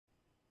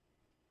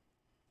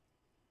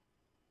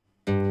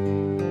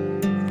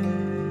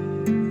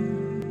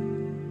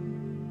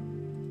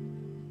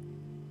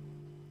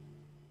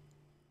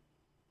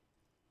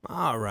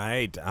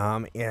right.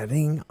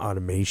 Adding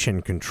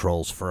automation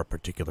controls for a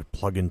particular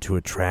plugin to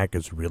a track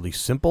is really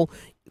simple.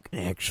 You can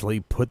actually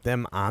put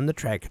them on the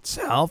track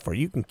itself, or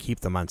you can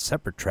keep them on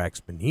separate tracks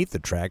beneath the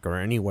track or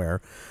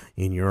anywhere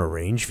in your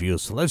arrange view.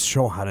 So let's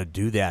show how to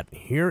do that.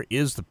 Here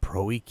is the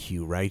Pro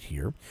EQ right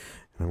here.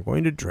 And I'm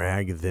going to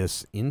drag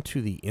this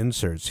into the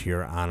inserts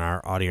here on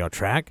our audio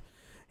track.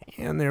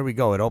 And there we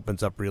go. It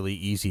opens up really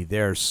easy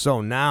there.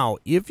 So now,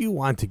 if you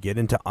want to get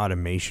into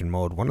automation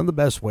mode, one of the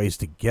best ways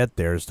to get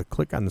there is to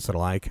click on this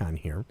little icon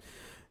here.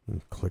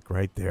 And click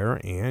right there.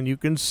 And you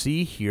can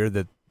see here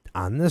that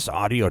on this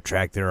audio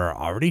track, there are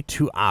already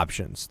two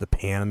options, the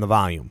pan and the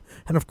volume.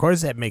 And of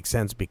course, that makes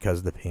sense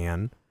because the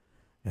pan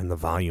and the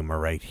volume are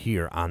right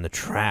here on the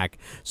track.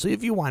 So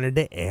if you wanted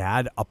to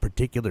add a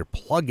particular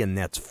plugin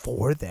that's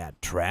for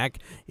that track,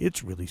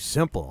 it's really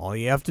simple. All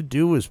you have to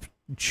do is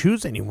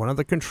choose any one of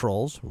the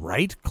controls,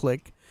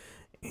 right-click,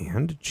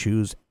 and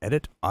choose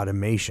Edit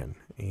Automation.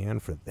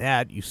 And for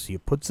that, you see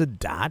it puts a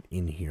dot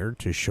in here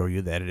to show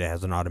you that it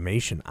has an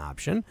automation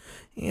option.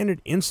 And it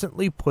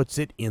instantly puts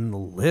it in the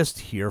list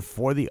here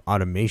for the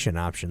automation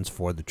options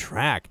for the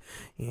track.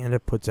 And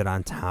it puts it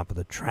on top of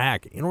the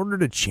track. In order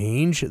to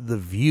change the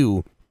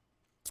view,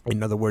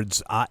 in other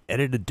words,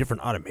 edit a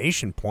different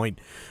automation point,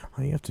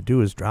 all you have to do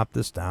is drop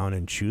this down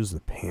and choose the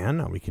pan.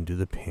 Now we can do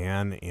the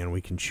pan and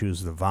we can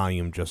choose the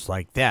volume just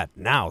like that.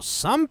 Now,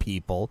 some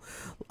people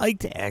like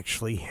to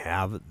actually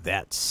have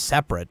that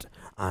separate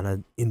on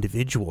an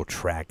individual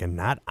track and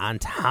not on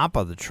top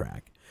of the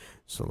track.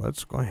 So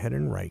let's go ahead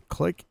and right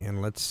click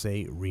and let's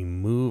say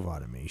remove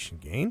automation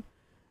gain.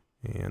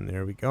 And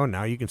there we go.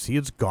 Now you can see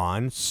it's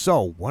gone.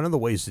 So one of the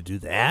ways to do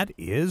that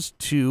is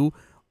to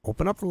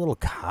open up the little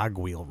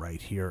cogwheel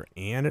right here,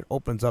 and it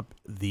opens up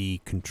the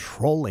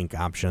control link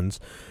options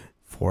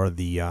for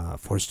the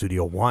for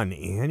Studio One.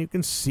 And you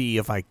can see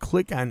if I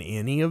click on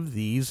any of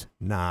these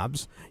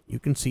knobs, you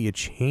can see it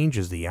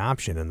changes the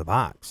option in the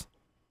box.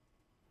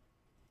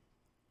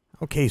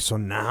 Okay, so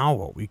now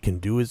what we can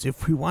do is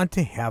if we want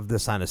to have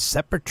this on a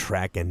separate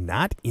track and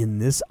not in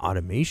this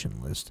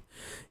automation list,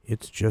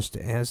 it's just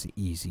as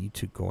easy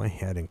to go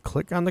ahead and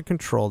click on the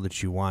control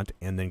that you want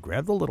and then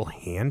grab the little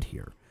hand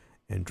here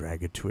and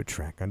drag it to a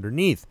track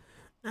underneath.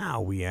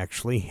 Now we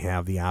actually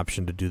have the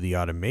option to do the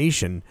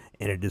automation,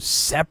 and it is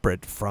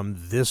separate from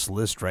this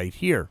list right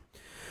here.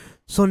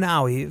 So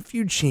now if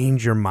you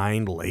change your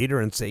mind later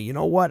and say, you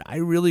know what, I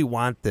really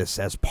want this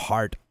as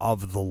part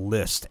of the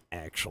list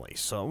actually.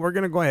 So we're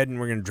going to go ahead and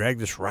we're going to drag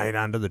this right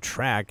onto the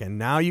track, and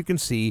now you can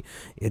see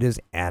it has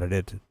added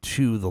it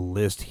to the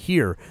list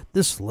here.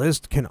 This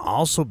list can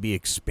also be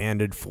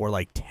expanded for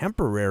like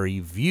temporary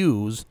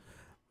views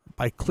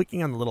by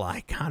clicking on the little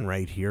icon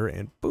right here,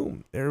 and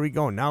boom, there we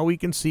go. Now we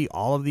can see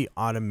all of the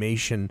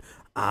automation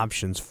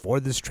options for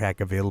this track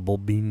available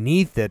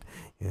beneath it,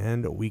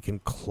 and we can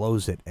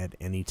close it at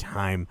any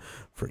time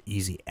for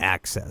easy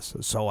access.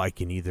 So I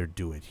can either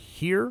do it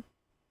here,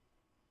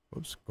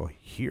 whoops, go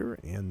here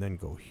and then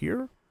go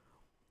here,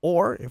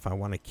 or if I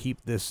want to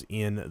keep this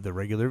in the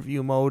regular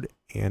view mode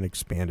and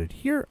expand it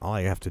here, all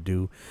I have to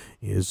do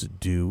is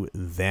do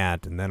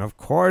that. And then of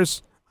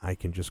course I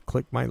can just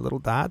click my little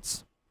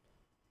dots,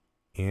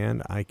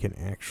 and I can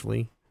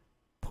actually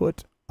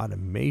put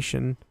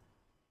automation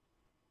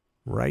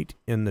right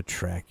in the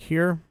track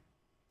here.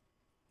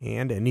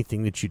 And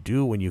anything that you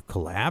do when you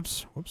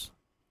collapse, whoops,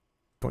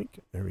 boink,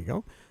 there we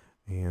go.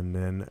 And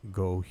then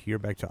go here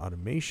back to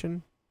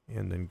automation,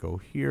 and then go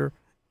here.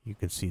 You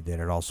can see that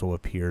it also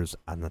appears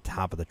on the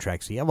top of the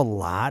track. So you have a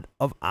lot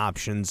of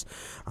options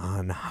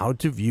on how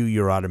to view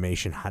your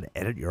automation, how to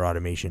edit your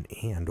automation,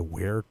 and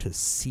where to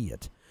see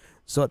it.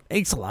 So it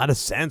makes a lot of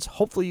sense.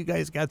 Hopefully you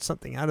guys got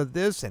something out of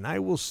this, and I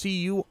will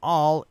see you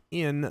all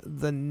in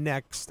the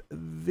next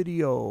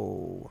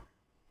video.